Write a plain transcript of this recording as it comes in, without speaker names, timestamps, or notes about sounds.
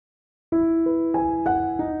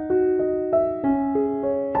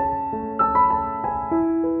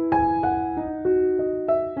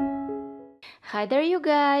Hi there you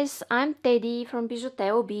guys, I'm Teddy from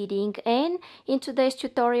BijuTeo Beading, and in today's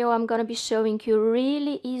tutorial I'm gonna be showing you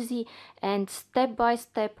really easy and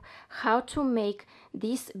step-by-step how to make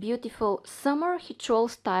these beautiful Summer Huichol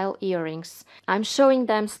Style earrings. I'm showing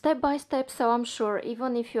them step-by-step, so I'm sure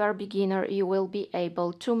even if you are a beginner you will be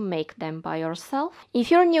able to make them by yourself. If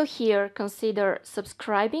you're new here, consider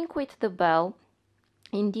subscribing with the bell.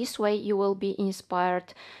 In this way you will be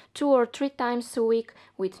inspired 2 or 3 times a week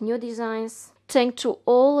with new designs. Thank to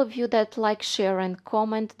all of you that like, share and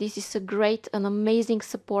comment. This is a great and amazing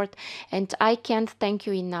support and I can't thank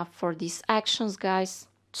you enough for these actions, guys.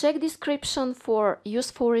 Check description for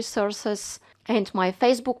useful resources and my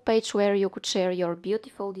Facebook page where you could share your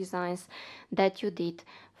beautiful designs that you did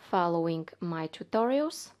following my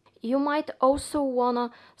tutorials. You might also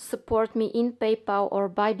wanna support me in PayPal or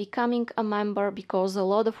by becoming a member because a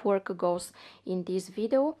lot of work goes in this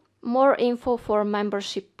video. More info for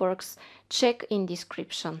membership perks, check in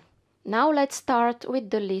description. Now let's start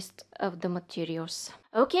with the list of the materials.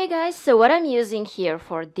 Okay guys, so what I'm using here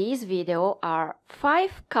for this video are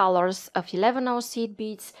 5 colors of 11/0 seed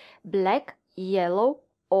beads: black, yellow,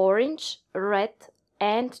 orange, red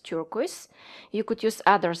and turquoise. You could use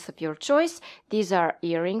others of your choice. These are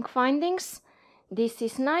earring findings. This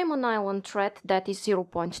is Nymo Nylon Thread, that is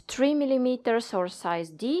 0.3 millimeters or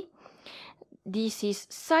size D. This is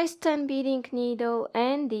size 10 beading needle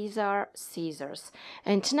and these are scissors.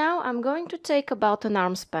 And now I'm going to take about an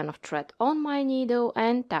arm span of thread on my needle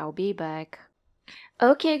and I'll be back.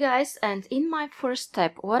 Okay guys, and in my first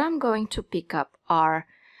step what I'm going to pick up are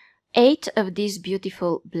 8 of these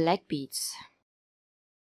beautiful black beads.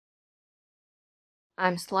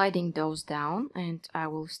 I'm sliding those down and I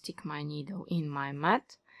will stick my needle in my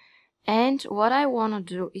mat. And what I want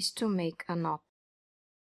to do is to make a knot.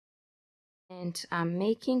 And I'm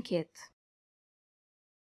making it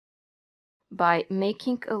by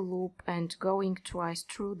making a loop and going twice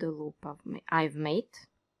through the loop I've made.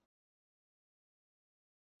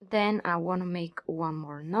 Then I want to make one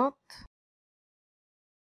more knot.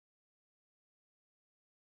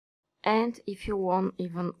 And if you want,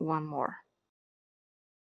 even one more.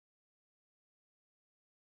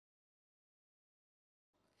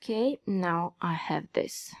 Okay, now I have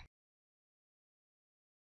this.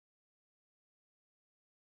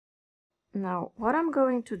 Now what I'm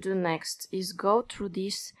going to do next is go through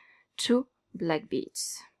these 2 black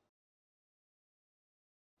beads.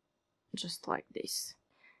 Just like this.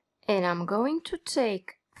 And I'm going to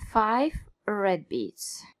take 5 red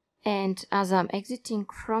beads. And as I'm exiting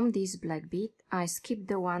from this black bead, I skip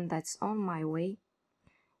the one that's on my way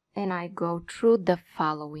and I go through the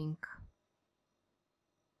following.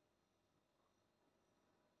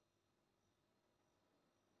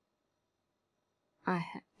 I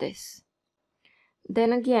have this.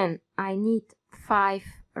 Then again, I need 5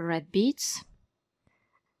 red beads.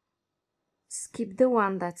 Skip the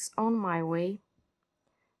one that's on my way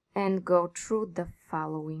and go through the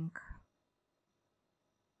following.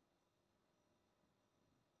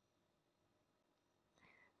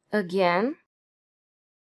 Again,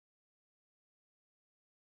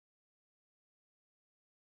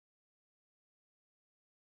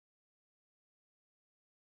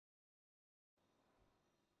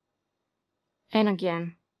 and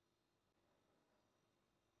again.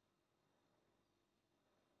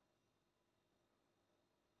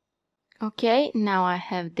 Okay, now I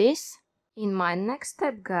have this. In my next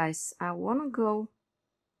step, guys, I want to go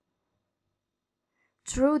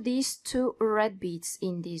through these 2 red beads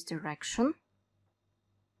in this direction.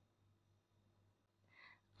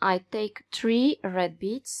 I take 3 red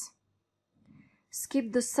beads,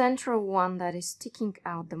 skip the central one that is sticking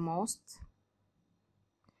out the most,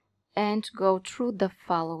 and go through the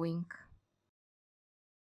following.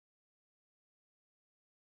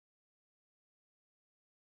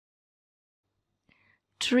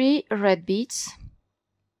 Three red beads,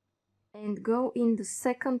 and go in the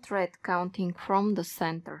second thread counting from the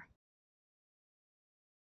center.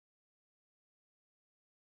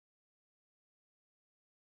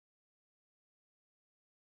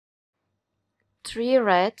 Three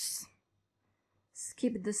reds,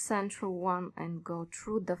 skip the central one and go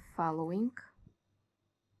through the following.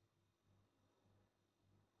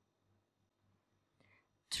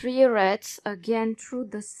 Three reds, again through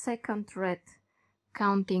the second thread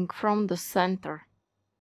counting from the center.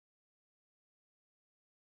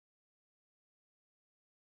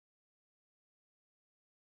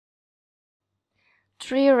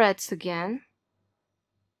 Three reds again,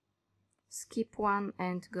 skip one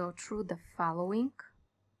and go through the following.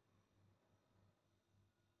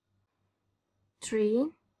 3,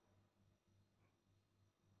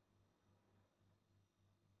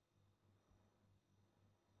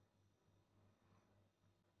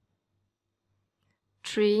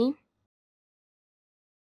 3,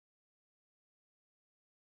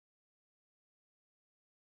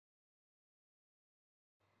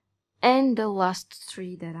 and the last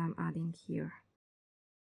 3 that I'm adding here.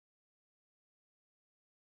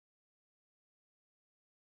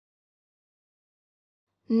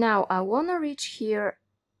 Now I want to reach here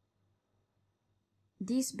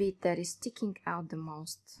this bead that is sticking out the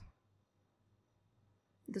most,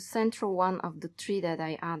 the central one of the 3 that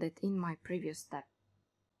I added in my previous step.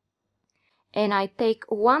 And I take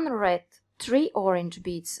 1 red, 3 orange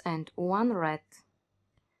beads and 1 red,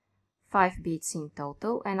 5 beads in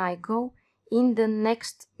total, and I go in the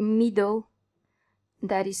next middle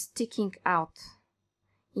that is sticking out.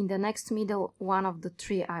 In the next middle one of the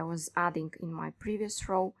 3 I was adding in my previous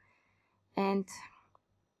row, and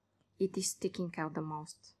it is sticking out the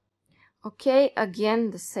most. Okay,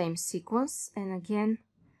 again the same sequence, and again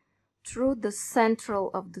through the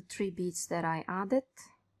central of the 3 beads that I added.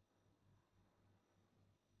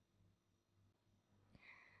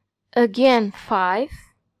 Again 5,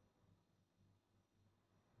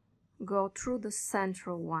 go through the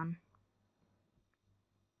central one.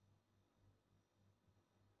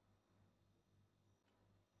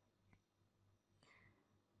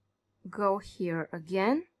 Go here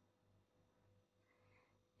again,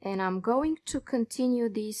 and I'm going to continue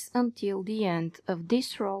this until the end of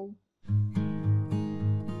this row.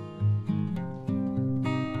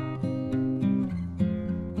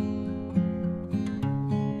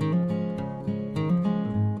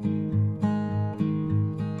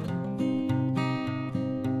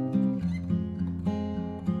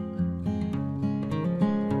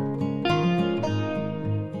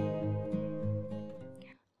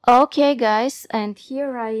 Okay guys, and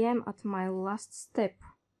here I am at my last step,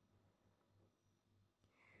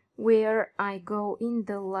 where I go in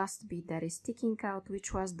the last bead that is sticking out,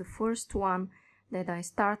 which was the first one that I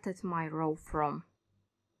started my row from.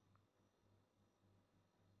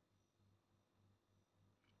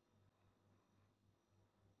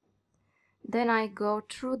 Then I go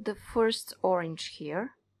through the first orange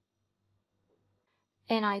here,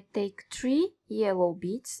 and I take 3 yellow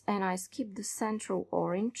beads and I skip the central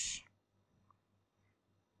orange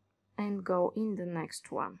and go in the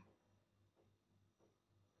next one.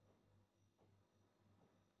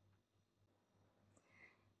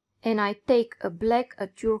 And I take a black, a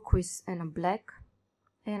turquoise and a black,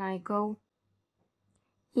 and I go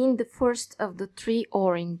in the first of the 3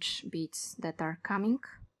 orange beads that are coming.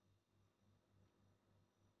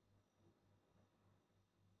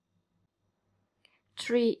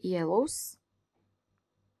 Three yellows,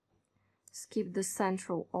 skip the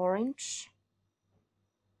central orange,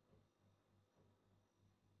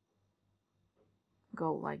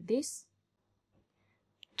 go like this,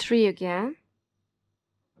 3 again,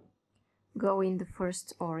 go in the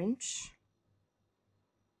first orange,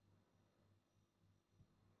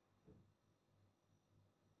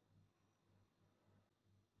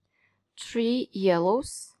 three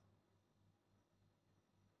yellows,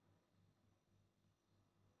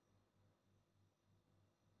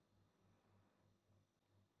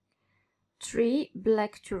 three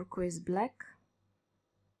black, turquoise, black,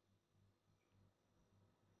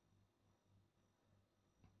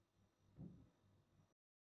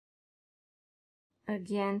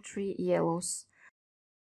 again 3 yellows.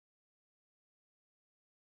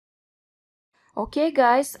 Okay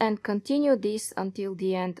guys, and continue this until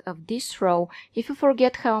the end of this row. If you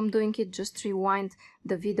forget how I'm doing it, just rewind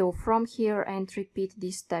the video from here and repeat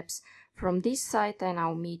these steps from this side, and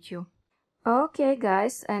I'll meet you. Okay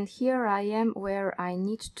guys, and here I am where I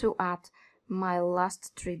need to add my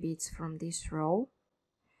last 3 beads from this row,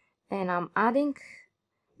 and I'm adding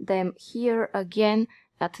them here again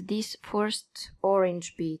at this first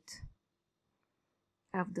orange bead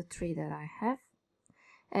of the 3 that I have.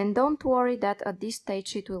 And don't worry that at this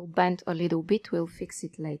stage it will bend a little bit, we'll fix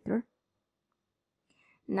it later.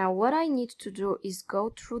 Now what I need to do is go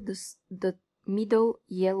through the middle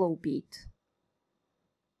yellow bead.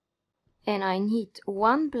 And I need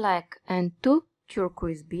 1 black and 2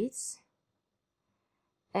 turquoise beads.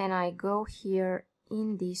 And I go here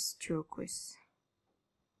in this turquoise.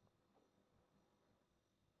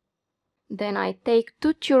 Then I take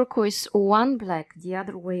 2 turquoise, 1 black, the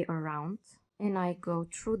other way around, and I go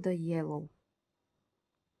through the yellow.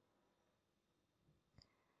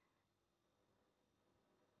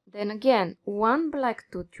 Then again 1 black,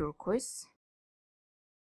 2 turquoise,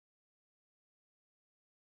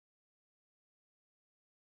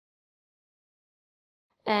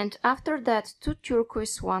 and after that 2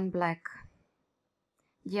 turquoise, 1 black,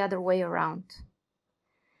 the other way around.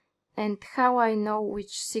 And how I know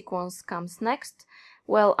which sequence comes next?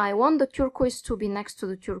 Well, I want the turquoise to be next to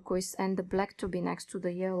the turquoise and the black to be next to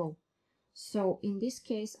the yellow. So in this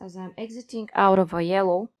case, as I'm exiting out of a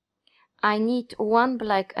yellow, I need one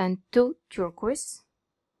black and two turquoise.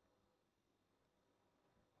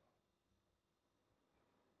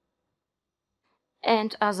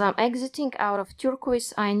 And as I'm exiting out of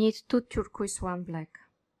turquoise, I need two turquoise, one black.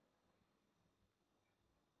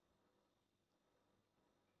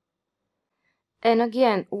 And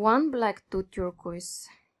again, one black, two turquoise.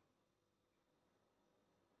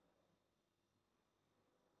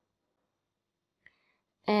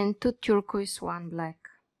 And two turquoise, one black.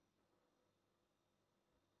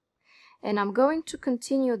 And I'm going to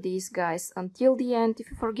continue these, guys, until the end.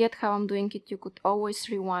 If you forget how I'm doing it, you could always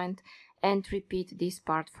rewind and repeat this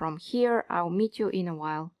part from here. I'll meet you in a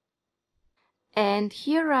while. And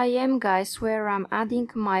here I am, guys, where I'm adding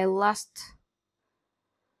my last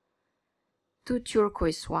two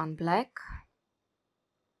turquoise, one black.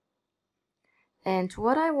 And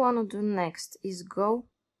what I want to do next is go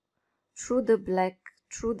through the black,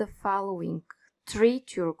 through the following three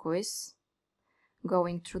turquoise,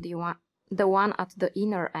 going through the one at the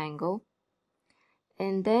inner angle,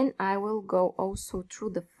 and then I will go also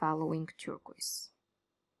through the following turquoise.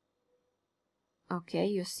 Okay,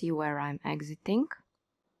 you see where I'm exiting.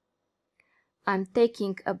 I'm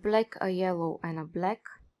taking a black, a yellow, and a black,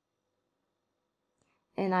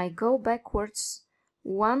 and I go backwards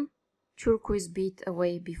one turquoise bead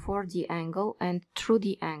away before the angle and through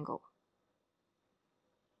the angle.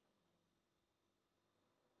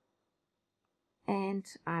 And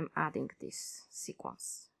I'm adding this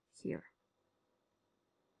sequence here.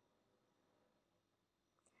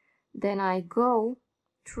 Then I go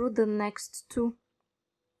through the next two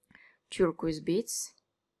turquoise beads,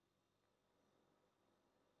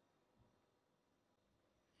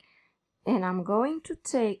 and I'm going to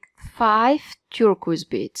take 5 turquoise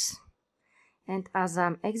beads, and as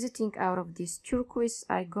I'm exiting out of this turquoise,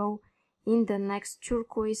 I go in the next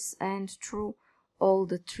turquoise and through all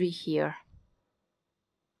the three here.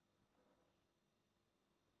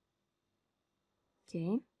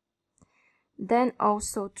 Okay, then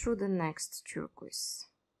also through the next turquoise.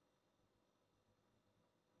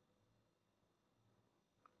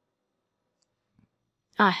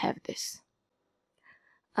 I have this.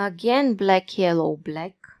 Again, black, yellow,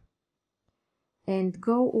 black, and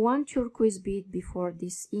go one turquoise bead before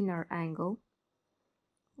this inner angle,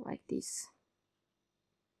 like this.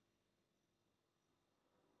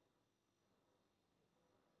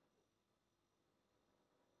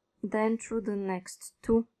 Then through the next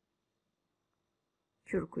two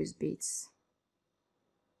turquoise beads.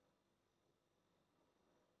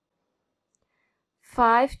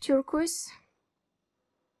 5 turquoise,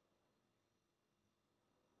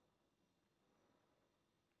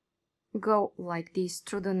 go like this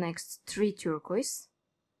through the next 3 turquoise,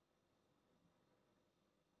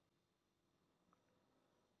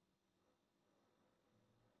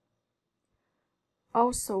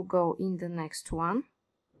 also go in the next one,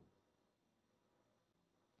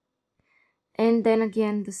 and then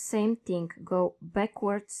again the same thing, go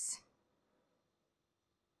backwards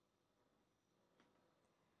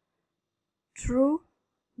through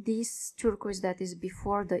this turquoise that is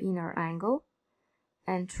before the inner angle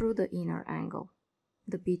and through the inner angle,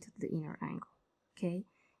 the bead of the inner angle. Okay,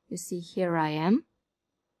 you see here I am.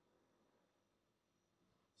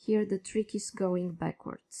 Here the trick is going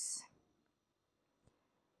backwards.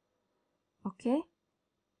 Okay,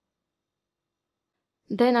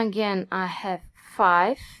 then again I have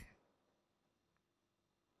 5,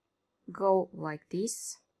 go like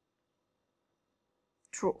this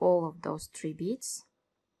through all of those 3 beads,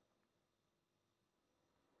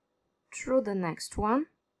 through the next one,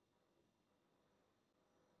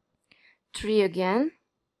 3 again,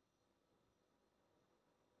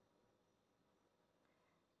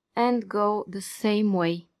 and go the same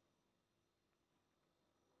way.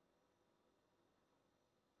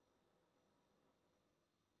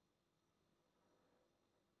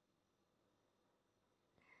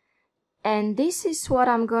 And this is what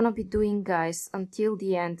I'm gonna be doing, guys, until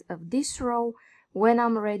the end of this row. When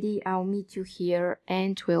I'm ready, I'll meet you here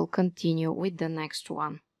and we'll continue with the next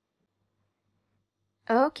one.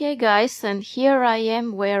 Okay, guys, and here I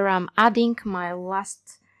am where I'm adding my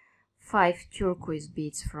last 5 turquoise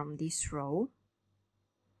beads from this row.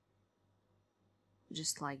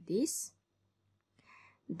 Just like this.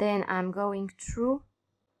 Then I'm going through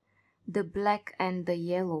the black and the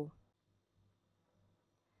yellow.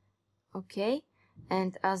 Okay,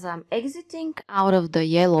 and as I'm exiting out of the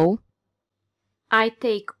yellow, I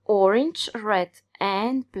take orange, red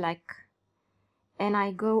and black, and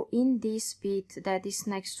I go in this bead that is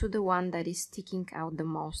next to the one that is sticking out the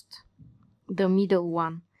most, the middle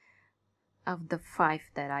one of the 5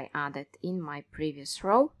 that I added in my previous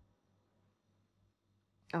row.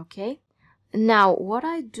 Okay, now what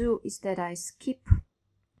I do is that I skip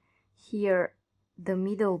here the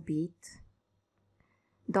middle bead.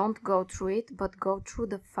 Don't go through it, but go through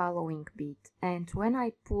the following bead, and when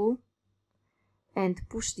I pull and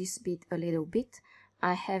push this bead a little bit,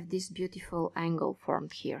 I have this beautiful angle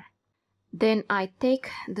formed here. Then I take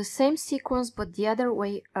the same sequence but the other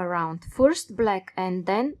way around, first black and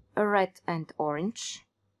then a red and orange,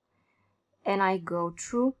 and I go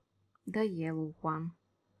through the yellow one.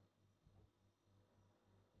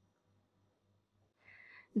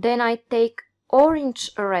 Then I take orange,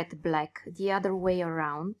 red, black the other way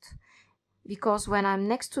around, because when I'm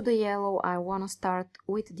next to the yellow I want to start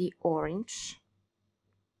with the orange,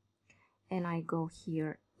 and I go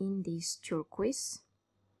here in this turquoise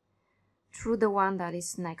through the one that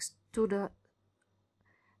is next to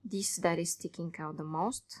this that is sticking out the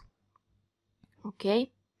most.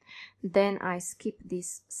 Okay, then I skip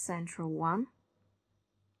this central one,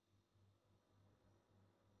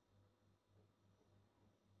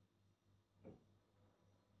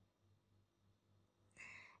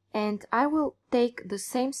 and I will take the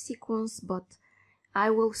same sequence, but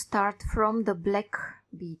I will start from the black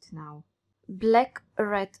bead now. Black,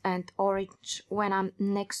 red and orange. When I'm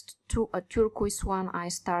next to a turquoise one, I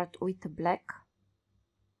start with the black,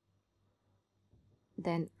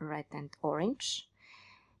 then red and orange.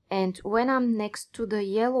 And when I'm next to the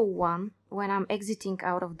yellow one, when I'm exiting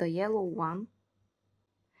out of the yellow one,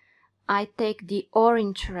 I take the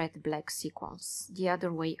orange, red, black sequence the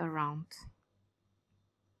other way around.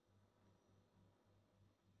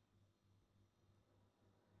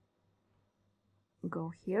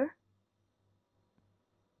 Go here.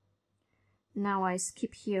 Now I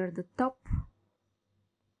skip here the top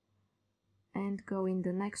and go in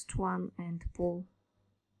the next one and pull.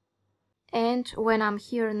 And when I'm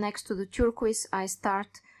here next to the turquoise, I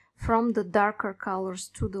start from the darker colors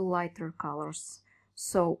to the lighter colors.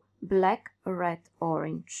 So black, red,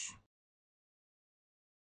 orange.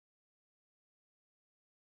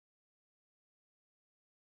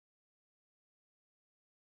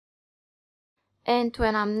 And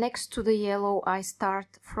when I'm next to the yellow, I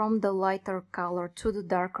start from the lighter color to the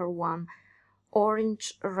darker one.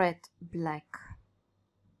 Orange, red, black.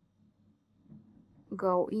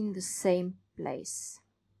 Go in the same place.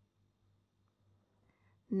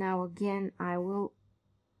 Now again I will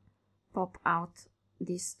pop out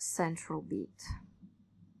this central bead.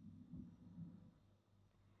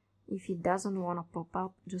 If it doesn't want to pop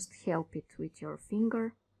out, just help it with your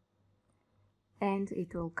finger and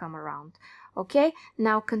it will come around. Okay,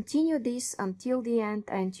 now continue this until the end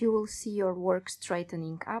and you will see your work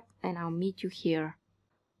straightening up, and I'll meet you here.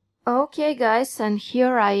 Okay guys, and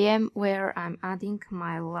here I am where I'm adding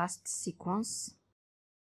my last sequence.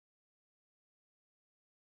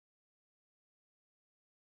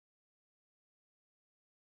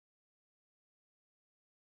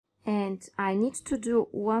 And I need to do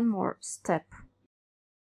one more step.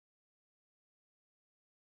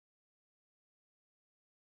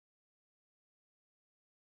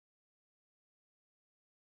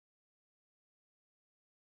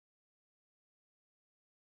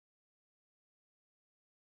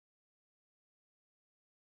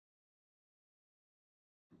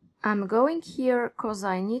 I'm going here because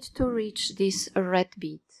I need to reach this red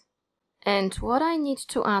bead. And what I need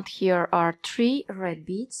to add here are 3 red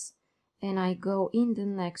beads, and I go in the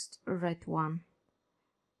next red one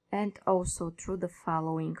and also through the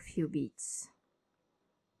following few beads.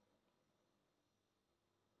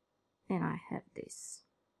 And I have this.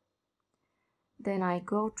 Then I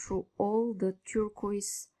go through all the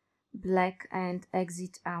turquoise, black and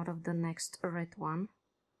exit out of the next red one.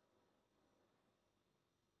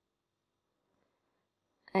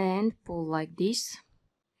 And pull like this.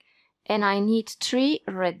 And I need 3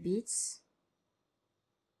 red beads.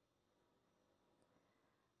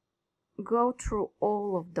 Go through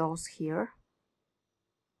all of those here.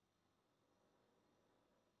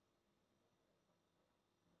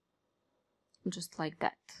 Just like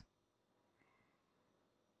that.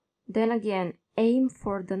 Then again, aim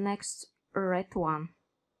for the next red one.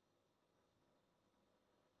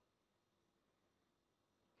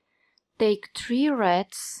 Take 3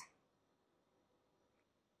 reds,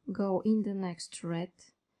 go in the next red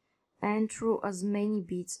and through as many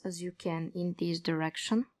beads as you can in this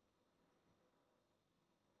direction.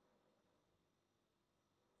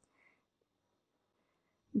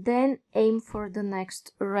 Then aim for the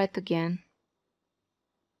next red again.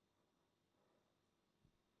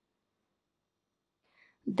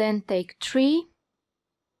 Then take 3.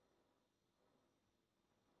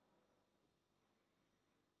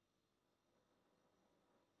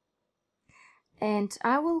 And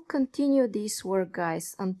I will continue this work,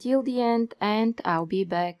 guys, until the end, and I'll be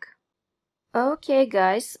back. Okay,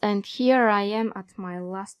 guys, and here I am at my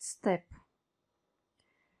last step,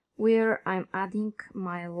 where I'm adding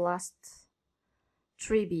my last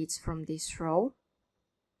 3 beads from this row.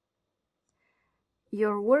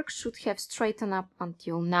 Your work should have straightened up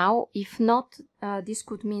until now. If not, this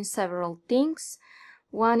could mean several things.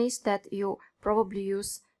 One is that you probably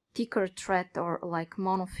use thicker thread or like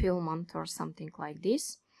monofilament or something like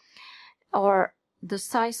this, or the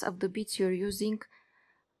size of the beads you're using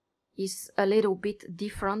is a little bit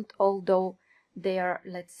different, although they are,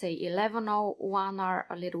 let's say, 1101 are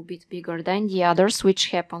a little bit bigger than the others, which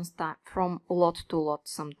happens from lot to lot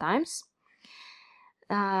sometimes.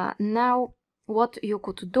 Now what you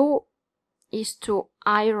could do is to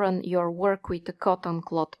iron your work with a cotton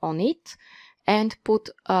cloth on it and put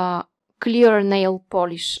a clear nail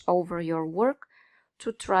polish over your work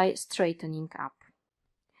to try straightening up.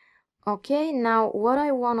 Okay, now what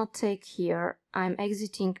I want to take here, I'm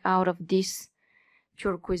exiting out of this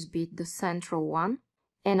turquoise bead, the central one,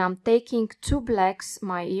 and I'm taking 2 blacks,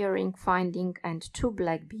 my earring finding, and 2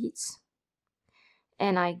 black beads,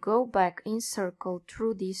 and I go back in circle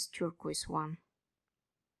through this turquoise one.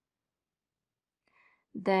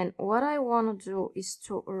 Then what I want to do is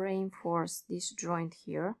to reinforce this joint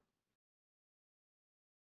here.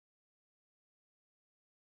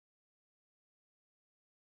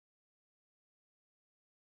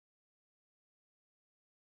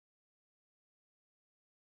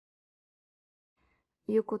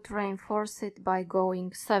 You could reinforce it by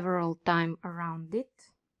going several times around it.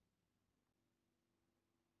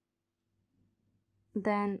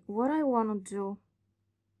 Then what I want to do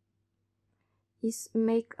is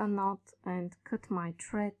make a knot and cut my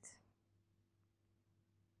thread.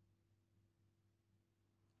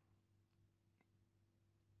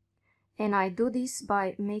 And I do this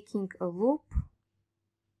by making a loop,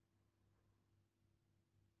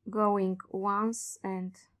 going once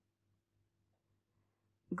and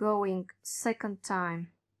going second time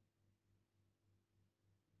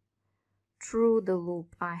through the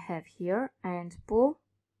loop I have here and pull.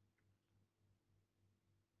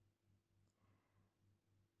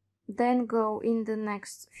 Then go in the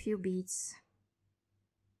next few beads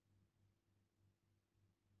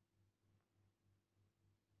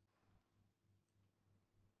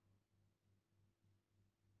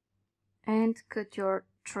and cut your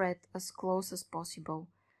thread as close as possible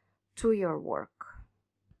to your work.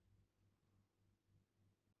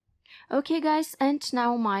 Okay guys, and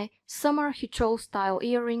now my Summer Huichol Style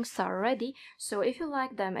earrings are ready, so if you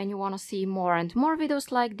like them and you want to see more and more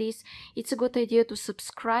videos like this, it's a good idea to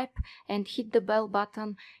subscribe and hit the bell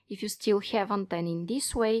button if you still haven't, and in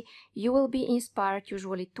this way you will be inspired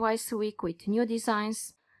usually twice a week with new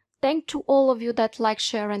designs. Thank to all of you that like,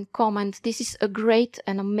 share and comment. This is a great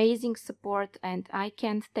and amazing support, and I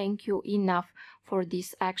can't thank you enough for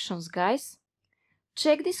these actions, guys.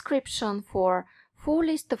 Check description for full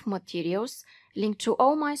list of materials, link to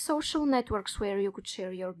all my social networks where you could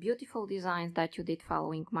share your beautiful designs that you did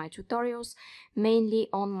following my tutorials, mainly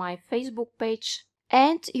on my Facebook page.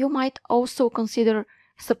 And you might also consider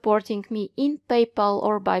supporting me in PayPal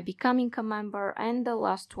or by becoming a member, and the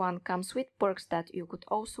last one comes with perks that you could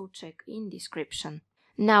also check in description.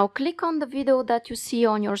 Now click on the video that you see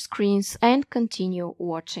on your screens and continue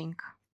watching.